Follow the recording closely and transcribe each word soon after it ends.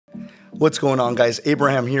What's going on, guys?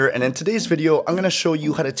 Abraham here, and in today's video I'm going to show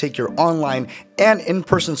you how to take your online and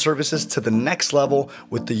in-person services to the next level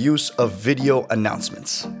with the use of video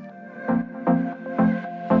announcements.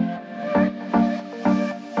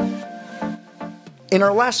 In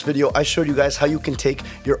our last video, I showed you guys how you can take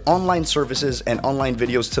your online services and online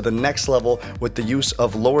videos to the next level with the use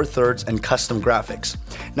of lower thirds and custom graphics.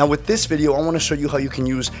 Now with this video, I want to show you how you can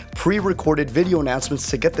use pre-recorded video announcements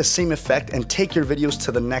to get the same effect and take your videos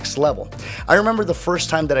to the next level. I remember the first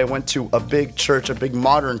time that I went to a big church, a big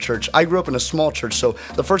modern church. I grew up in a small church, so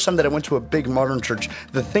the first time that I went to a big modern church,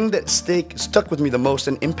 the thing that stuck with me the most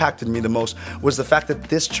and impacted me the most was the fact that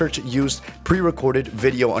this church used pre-recorded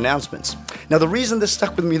video announcements. Now the reason this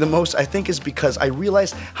stuck with me the most, I think, is because I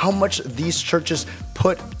realized how much these churches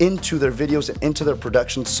put into their videos and into their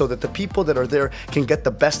productions so that the people that are there can get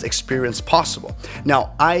the best experience possible.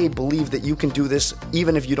 Now, I believe that you can do this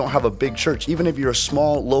even if you don't have a big church. Even if you're a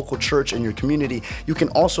small local church in your community, you can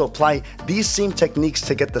also apply these same techniques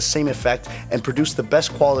to get the same effect and produce the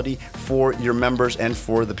best quality for your members and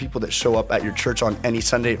for the people that show up at your church on any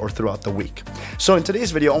Sunday or throughout the week. So in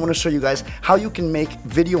today's video, I want to show you guys how you can make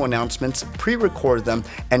video announcements, pre-record them,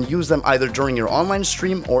 and use them either during your online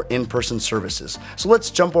stream or in-person services. So let's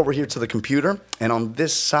jump over here to the computer, and on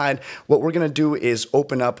this side, what we're gonna do is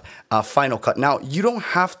open up Final Cut. Now, you don't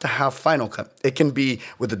have to have Final Cut. It can be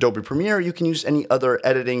with Adobe Premiere. You can use any other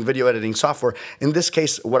video editing software. In this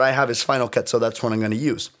case, what I have is Final Cut, so that's what I'm gonna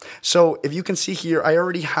use. So if you can see here, I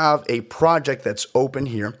already have a project that's open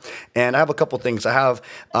here, and I have a couple things. I have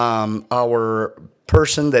our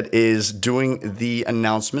person that is doing the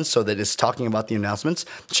announcements, so that is talking about the announcements.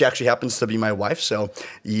 She actually happens to be my wife, so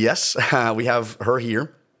yes, we have her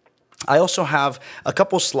here. I also have a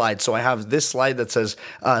couple slides. So I have this slide that says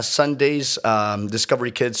Sundays,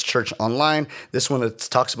 Discovery Kids Church Online. This one that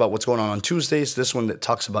talks about what's going on Tuesdays. This one that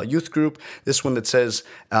talks about youth group. This one that says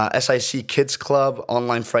SIC Kids Club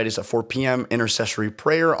online Fridays at 4 p.m. Intercessory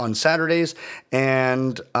prayer on Saturdays,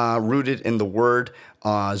 and Rooted in the Word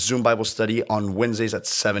Zoom Bible study on Wednesdays at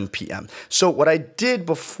 7 p.m. So what I did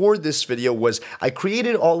before this video was I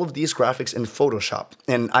created all of these graphics in Photoshop,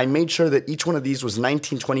 and I made sure that each one of these was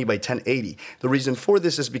 1920 by 1080. The reason for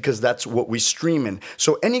this is because that's what we stream in.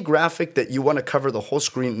 So any graphic that you want to cover the whole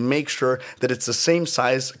screen, make sure that it's the same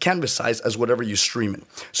size, canvas size, as whatever you stream in.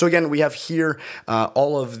 So again, we have here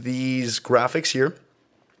all of these graphics here.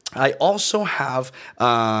 I also have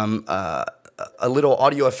a little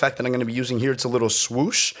audio effect that I'm going to be using here. It's a little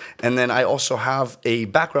swoosh. And then I also have a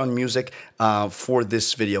background music for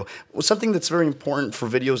this video. Something that's very important for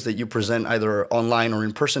videos that you present either online or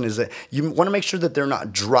in person is that you want to make sure that they're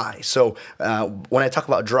not dry. So when I talk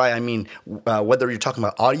about dry, I mean whether you're talking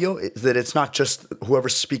about audio, that it's not just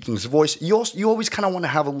whoever's speaking's voice. You always kind of want to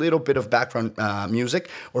have a little bit of background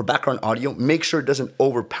music or background audio. Make sure it doesn't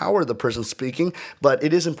overpower the person speaking, but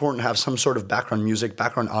it is important to have some sort of background music,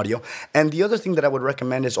 background audio. And the other thing that I would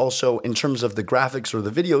recommend is also, in terms of the graphics or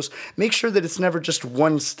the videos, make sure that it's never just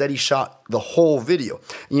one steady shot the whole video.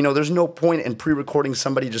 You know, there's no point in pre-recording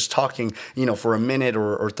somebody just talking, you know, for a minute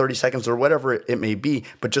or 30 seconds or whatever it may be,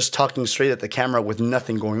 but just talking straight at the camera with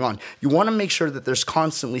nothing going on. You want to make sure that there's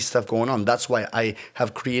constantly stuff going on. That's why I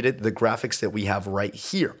have created the graphics that we have right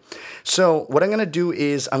here. So what I'm going to do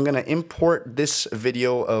is I'm going to import this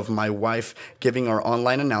video of my wife giving our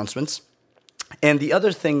online announcements. And the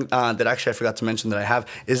other thing that actually I forgot to mention that I have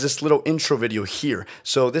is this little intro video here.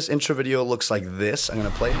 So this intro video looks like this. I'm going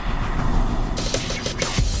to play it.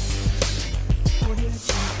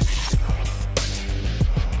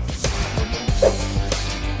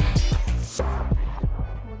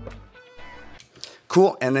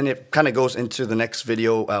 Cool, and then it kind of goes into the next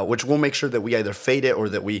video, which we'll make sure that we either fade it or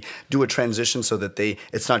that we do a transition so that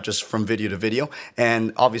it's not just from video to video.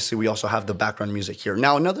 And obviously we also have the background music here.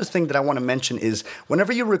 Now, another thing that I want to mention is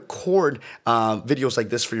whenever you record videos like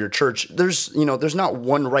this for your church, there's not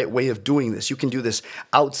one right way of doing this. You can do this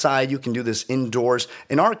outside, you can do this indoors.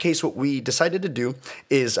 In our case, what we decided to do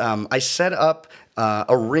is I set up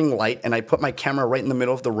a ring light, and I put my camera right in the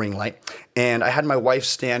middle of the ring light, and I had my wife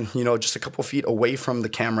stand, just a couple feet away from the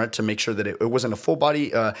camera to make sure that it wasn't a full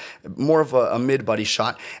body, more of a mid body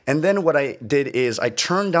shot. And then what I did is I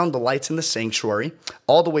turned down the lights in the sanctuary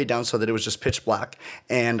all the way down so that it was just pitch black,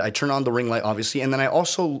 and I turned on the ring light, obviously, and then I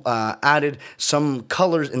also added some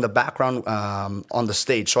colors in the background on the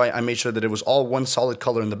stage. So I made sure that it was all one solid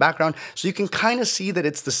color in the background, so you can kind of see that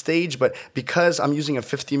it's the stage, but because I'm using a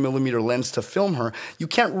 50mm lens to film her, her, you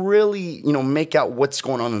can't really, make out what's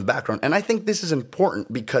going on in the background. And I think this is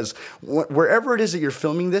important because wherever it is that you're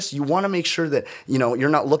filming this, you want to make sure that, you're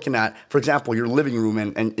not looking at, for example, your living room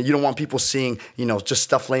and you don't want people seeing, just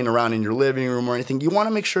stuff laying around in your living room or anything. You want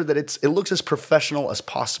to make sure that it looks as professional as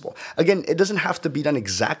possible. Again, it doesn't have to be done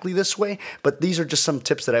exactly this way, but these are just some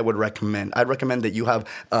tips that I would recommend. I'd recommend that you have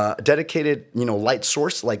a dedicated, light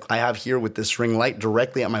source like I have here with this ring light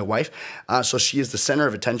directly at my wife. So she is the center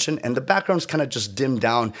of attention and the background's kind of just dimmed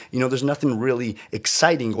down. There's nothing really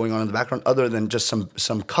exciting going on in the background other than just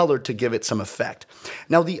some color to give it some effect.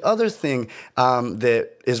 Now, the other thing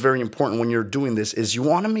that is very important when you're doing this is you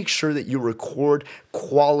want to make sure that you record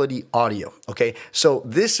quality audio, okay? So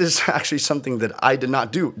this is actually something that I did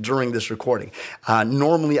not do during this recording.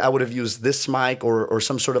 Normally, I would have used this mic or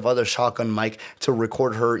some sort of other shotgun mic to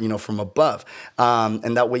record her, from above.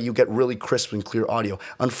 And that way you get really crisp and clear audio.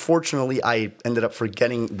 Unfortunately, I ended up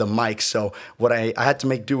forgetting the mic, so I had to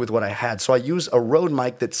make do with what I had. So I use a Rode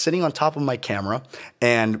mic that's sitting on top of my camera,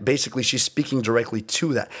 and basically she's speaking directly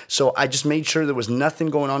to that. So I just made sure there was nothing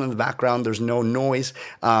going on in the background. There's no noise.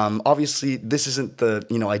 Obviously, this isn't the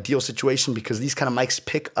ideal situation because these kind of mics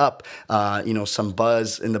pick up some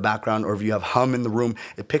buzz in the background, or if you have hum in the room,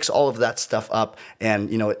 it picks all of that stuff up, and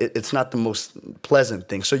it's not the most pleasant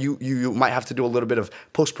thing. So you might have to do a little bit of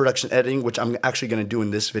post-production editing, which I'm actually going to do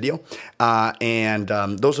in this video.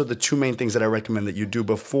 Those are the two main things that I recommend that you do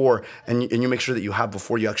before, and you make sure that you have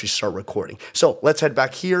before you actually start recording. So let's head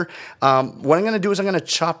back here. What I'm going to do is I'm going to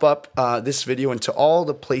chop up this video into all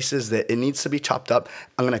the places that it needs to be chopped up.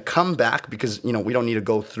 I'm going to come back because, we don't need to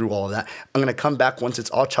go through all of that. I'm going to come back once it's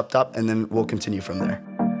all chopped up, and then we'll continue from there.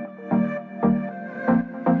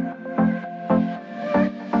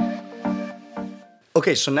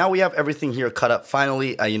 Okay, so now we have everything here cut up.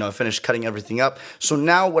 Finally, I finished cutting everything up. So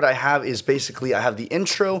now what I have is basically I have the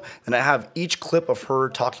intro, and I have each clip of her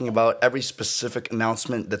talking about every specific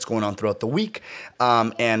announcement that's going on throughout the week.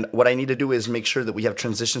 And what I need to do is make sure that we have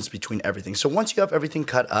transitions between everything. So once you have everything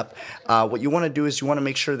cut up, what you want to do is you want to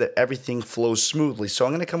make sure that everything flows smoothly. So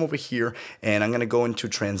I'm going to come over here, and I'm going to go into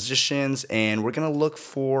transitions, and we're going to look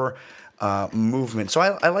for movement. So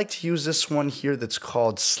I like to use this one here that's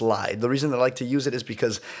called slide. The reason that I like to use it is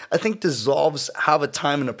because I think dissolves have a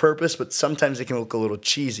time and a purpose, but sometimes they can look a little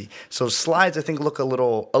cheesy. So slides I think look a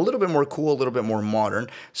little bit more cool, a little bit more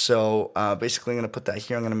modern. So basically I'm going to put that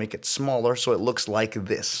here. I'm going to make it smaller so it looks like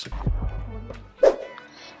this.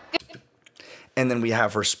 And then we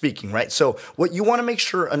have her speaking, right? So what you want to make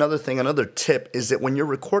sure, another tip is that when you're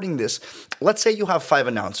recording this, let's say you have 5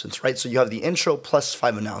 announcements, right? So you have the intro plus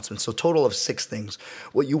 5 announcements, so total of 6 things.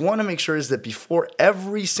 What you want to make sure is that before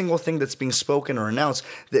every single thing that's being spoken or announced,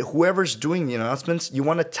 that whoever's doing the announcements, you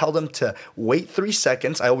want to tell them to wait 3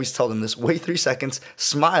 seconds. I always tell them this, wait 3 seconds,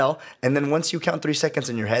 smile, and then once you count 3 seconds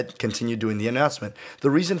in your head, continue doing the announcement. The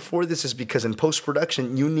reason for this is because in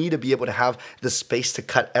post-production, you need to be able to have the space to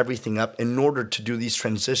cut everything up in order to do these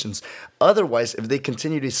transitions. Otherwise, if they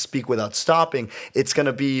continue to speak without stopping, it's going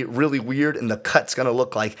to be really weird, and the cut's going to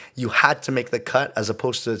look like you had to make the cut as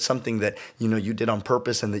opposed to something that you did on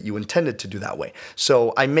purpose and that you intended to do that way.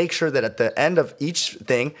 So I make sure that at the end of each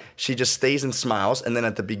thing, she just stays and smiles, and then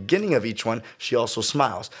at the beginning of each one, she also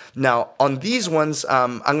smiles. Now, on these ones,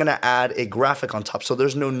 I'm going to add a graphic on top, so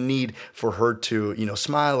there's no need for her to,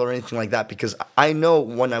 smile or anything like that, because I know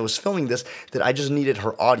when I was filming this that I just needed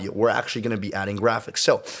her audio. We're actually going to be adding graphics.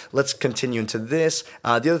 So let's continue into this. The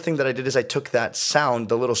other thing that I did is I took that sound,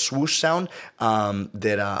 the little swoosh sound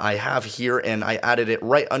that I have here, and I added it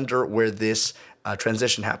right under where this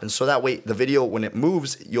transition happens. So that way the video, when it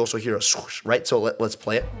moves, you also hear a swoosh, right? So let's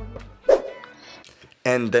play it.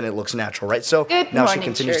 And then it looks natural, right? So now she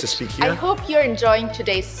continues to speak here. I hope you're enjoying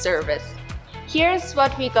today's service. Here's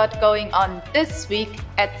what we got going on this week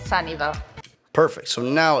at Sunnyvale. Perfect. So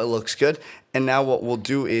now it looks good. And now what we'll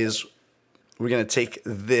do is we're going to take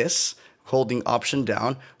this, holding Option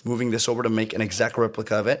down, moving this over to make an exact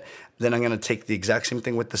replica of it. Then I'm going to take the exact same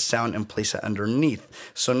thing with the sound and place it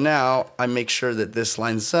underneath. So now I make sure that this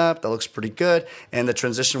lines up. That looks pretty good. And the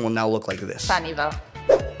transition will now look like this. Sunnyvale.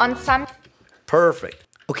 On Sun. Perfect.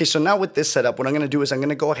 Okay, so now with this setup, what I'm going to do is I'm going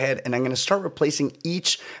to go ahead and I'm going to start replacing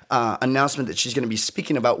each announcement that she's going to be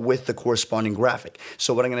speaking about with the corresponding graphic.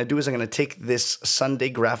 So what I'm going to do is I'm going to take this Sunday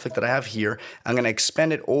graphic that I have here. I'm going to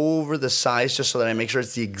expand it over the size just so that I make sure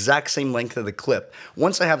it's the exact same length of the clip.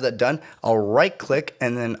 Once I have that done, I'll right click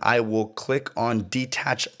and then I will click on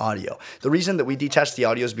detach audio. The reason that we detach the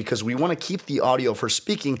audio is because we want to keep the audio of her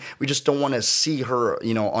speaking. We just don't want to see her,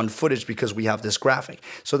 on footage because we have this graphic.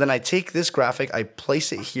 So then I take this graphic, I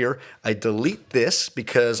place it here, I delete this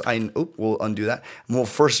because we'll undo that. And we'll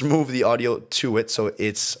first move the audio to it so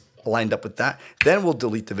it's lined up with that. Then we'll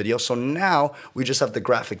delete the video. So now we just have the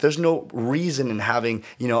graphic. There's no reason in having,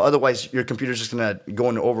 otherwise your computer's just gonna go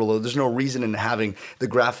into overload. There's no reason in having the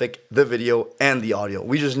graphic, the video, and the audio.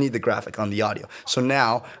 We just need the graphic on the audio. So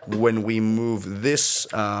now when we move this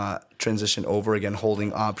transition over, again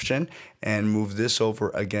holding Option, and move this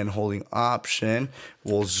over, again holding Option,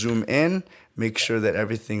 we'll zoom in, make sure that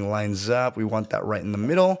everything lines up. We want that right in the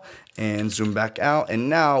middle, and zoom back out, and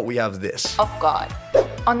now we have this. Of God.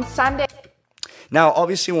 On Sunday. Now,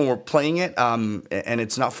 obviously, when we're playing it and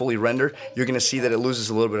it's not fully rendered, you're going to see that it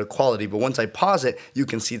loses a little bit of quality. But once I pause it, you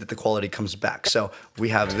can see that the quality comes back. So we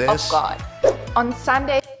have this. Of God. On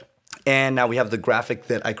Sunday. And now we have the graphic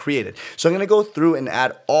that I created. So I'm going to go through and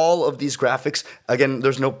add all of these graphics. Again,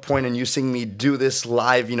 there's no point in you seeing me do this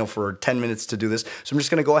live, for 10 minutes to do this. So I'm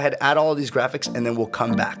just going to go ahead, add all of these graphics, and then we'll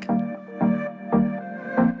come back.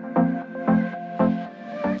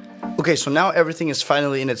 Okay, so now everything is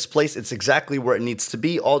finally in its place. It's exactly where it needs to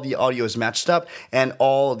be. All the audio is matched up, and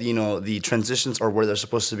all the transitions are where they're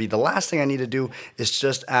supposed to be. The last thing I need to do is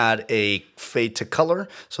just add a fade to color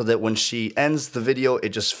so that when she ends the video, it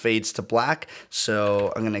just fades to black.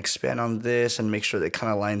 So I'm gonna expand on this and make sure that it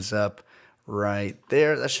kind of lines up right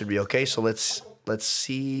there. That should be okay. So let's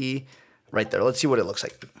see right there. Let's see what it looks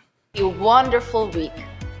like. You wonderful week.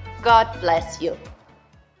 God bless you.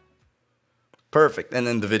 Perfect, and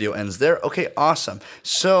then the video ends there. Okay, awesome.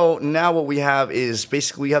 So now what we have is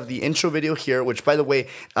basically we have the intro video here, which by the way,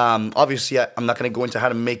 obviously I'm not gonna go into how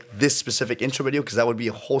to make this specific intro video because that would be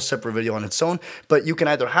a whole separate video on its own, but you can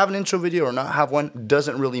either have an intro video or not have one,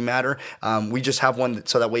 doesn't really matter. We just have one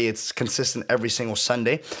so that way it's consistent every single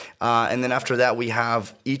Sunday. And then after that, we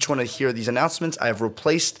have each one of here, these announcements. I have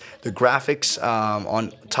replaced the graphics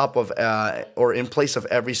on top of, or in place of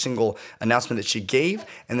every single announcement that she gave.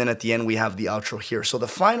 And then at the end, we have the outro here. So the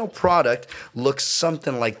final product looks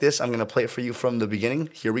something like this. I'm going to play it for you from the beginning.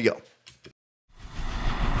 Here we go.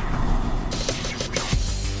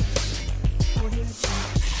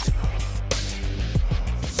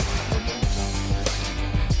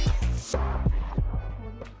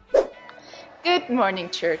 Good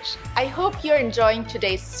morning, church. I hope you're enjoying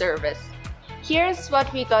today's service. Here's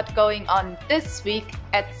what we got going on this week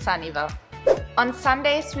at Sunnyvale. On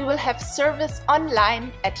Sundays, we will have service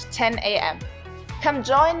online at 10 a.m. Come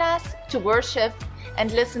join us to worship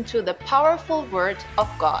and listen to the powerful Word of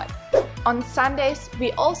God. On Sundays,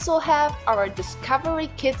 we also have our Discovery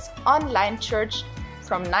Kids online church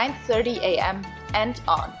from 9:30 a.m. and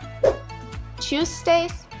on.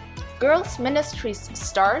 Tuesdays, Girls Ministries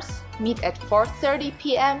Stars meet at 4:30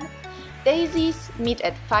 p.m., Daisies meet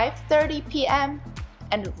at 5:30 p.m.,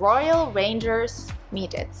 and Royal Rangers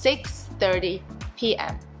meet at 6:30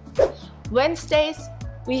 p.m. Wednesdays,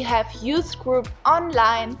 we have youth group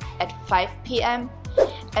online at 5 p.m.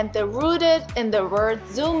 and the Rooted in the Word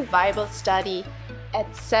Zoom Bible study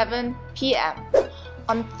at 7 p.m.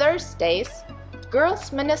 On Thursdays,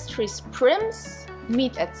 Girls Ministries Prims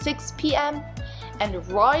meet at 6 p.m. and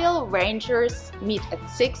Royal Rangers meet at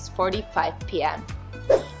 6:45 p.m.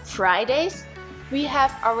 Fridays, we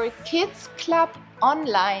have our Kids Club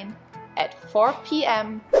online at 4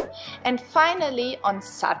 p.m. And finally, on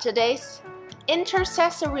Saturdays,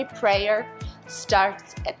 intercessory prayer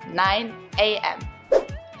starts at 9 a.m.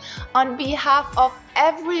 On behalf of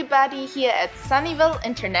everybody here at Sunnyvale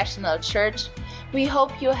International Church, we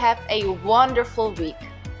hope you have a wonderful week.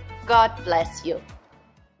 God bless you.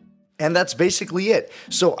 And that's basically it.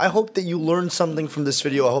 So I hope that you learned something from this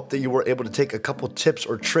video. I hope that you were able to take a couple tips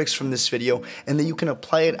or tricks from this video and that you can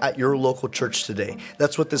apply it at your local church today.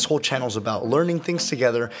 That's what this whole channel is about, learning things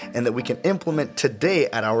together and that we can implement today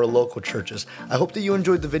at our local churches. I hope that you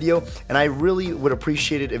enjoyed the video, and I really would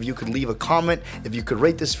appreciate it if you could leave a comment, if you could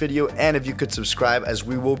rate this video, and if you could subscribe, as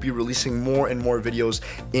we will be releasing more and more videos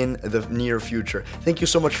in the near future. Thank you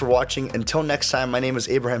so much for watching. Until next time, my name is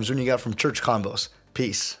Abraham Zuniga from Church Convos.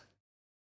 Peace.